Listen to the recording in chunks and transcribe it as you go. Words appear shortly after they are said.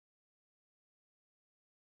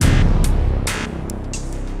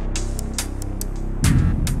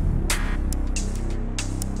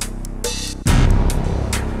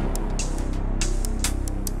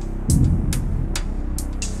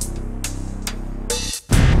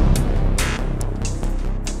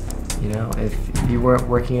You know, if you weren't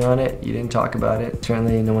working on it, you didn't talk about it.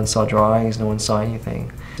 Certainly no one saw drawings, no one saw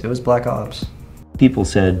anything. It was black ops. People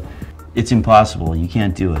said, it's impossible, you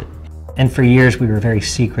can't do it. And for years we were very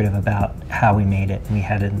secretive about how we made it. We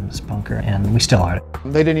had it in this bunker, and we still are.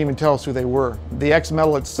 They didn't even tell us who they were. The X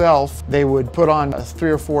Metal itself, they would put on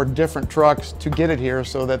 3 or 4 different trucks to get it here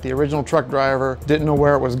so that the original truck driver didn't know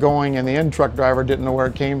where it was going and the end truck driver didn't know where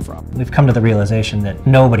it came from. We've come to the realization that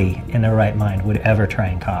nobody in their right mind would ever try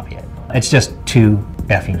and copy it. It's just too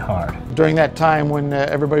effing hard. During that time when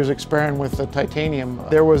everybody was experimenting with the titanium,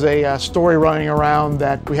 there was a story running around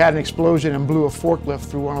that we had an explosion and blew a forklift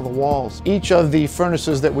through one of the walls. Each of the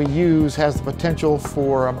furnaces that we use has the potential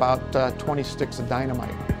for about 20 sticks of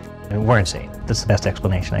dynamite. We're insane. That's the best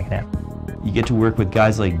explanation I can have. You get to work with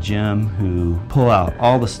guys like Jim who pull out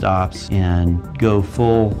all the stops and go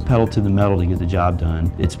full pedal to the metal to get the job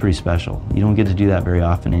done. It's pretty special. You don't get to do that very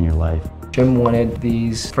often in your life. Jim wanted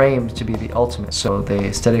these frames to be the ultimate, so they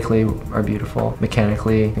aesthetically are beautiful,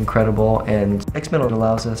 mechanically incredible, and X Metal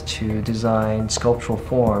allows us to design sculptural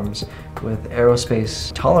forms with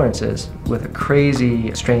aerospace tolerances with a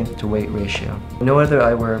crazy strength to weight ratio. No other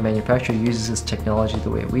eyewear manufacturer uses this technology the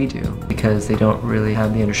way we do because they don't really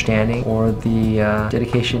have the understanding or the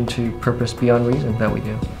dedication to purpose beyond reason that we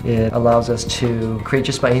do. It allows us to create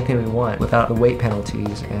just about anything we want without the weight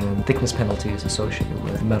penalties and thickness penalties associated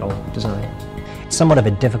with metal design. It's somewhat of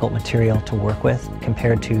a difficult material to work with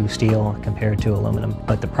compared to steel, compared to aluminum,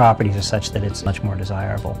 but the properties are such that it's much more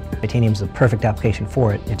desirable. Titanium's the perfect application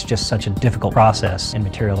for it. It's just such a difficult process and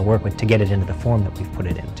material to work with to get it into the form that we've put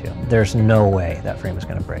it into. There's no way that frame is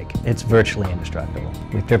going to break. It's virtually indestructible.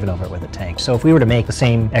 We've driven over it with a tank. So if we were to make the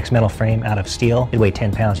same X Metal frame out of steel, it'd weigh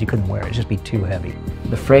 10 pounds. You couldn't wear it. It'd just be too heavy.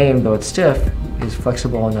 The frame, though it's stiff, is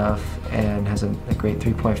flexible enough and has a great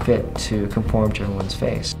 3-point fit to conform to everyone's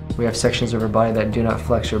face. We have sections of our body that do not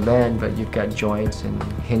flex or bend, but you've got joints and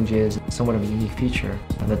hinges, somewhat of a unique feature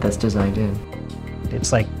that's designed in.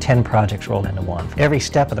 It's like 10 projects rolled into one. Every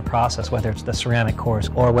step of the process, whether it's the ceramic cores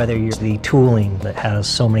or whether you're the tooling that has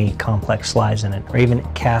so many complex slides in it, or even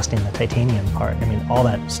casting the titanium part, I mean, all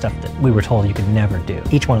that stuff that we were told you could never do.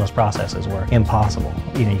 Each one of those processes were impossible.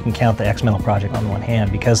 You know, you can count the X Metal project on one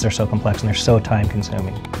hand because they're so complex and they're so time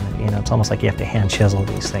consuming. You know, it's almost like you have to hand chisel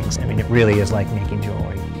these things. I mean, it really is like making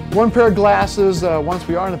jewelry. One pair of glasses, once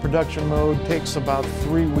we are in the production mode, takes about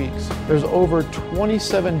 3 weeks. There's over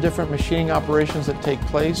 27 different machining operations that take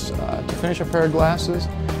place to finish a pair of glasses,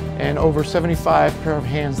 and over 75 pair of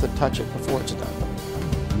hands that touch it before it's done.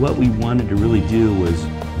 What we wanted to really do was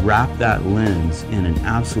wrap that lens in an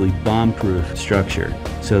absolutely bomb-proof structure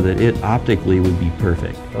so that it optically would be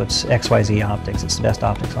perfect. So it's XYZ optics. It's the best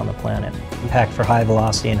optics on the planet. Packed for high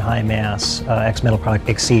velocity and high mass, X Metal product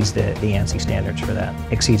exceeds the ANSI standards for that.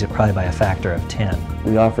 Exceeds it probably by a factor of 10.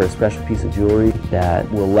 We offer a special piece of jewelry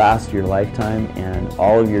that will last your lifetime and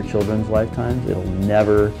all of your children's lifetimes. It'll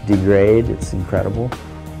never degrade. It's incredible.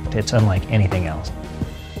 It's unlike anything else.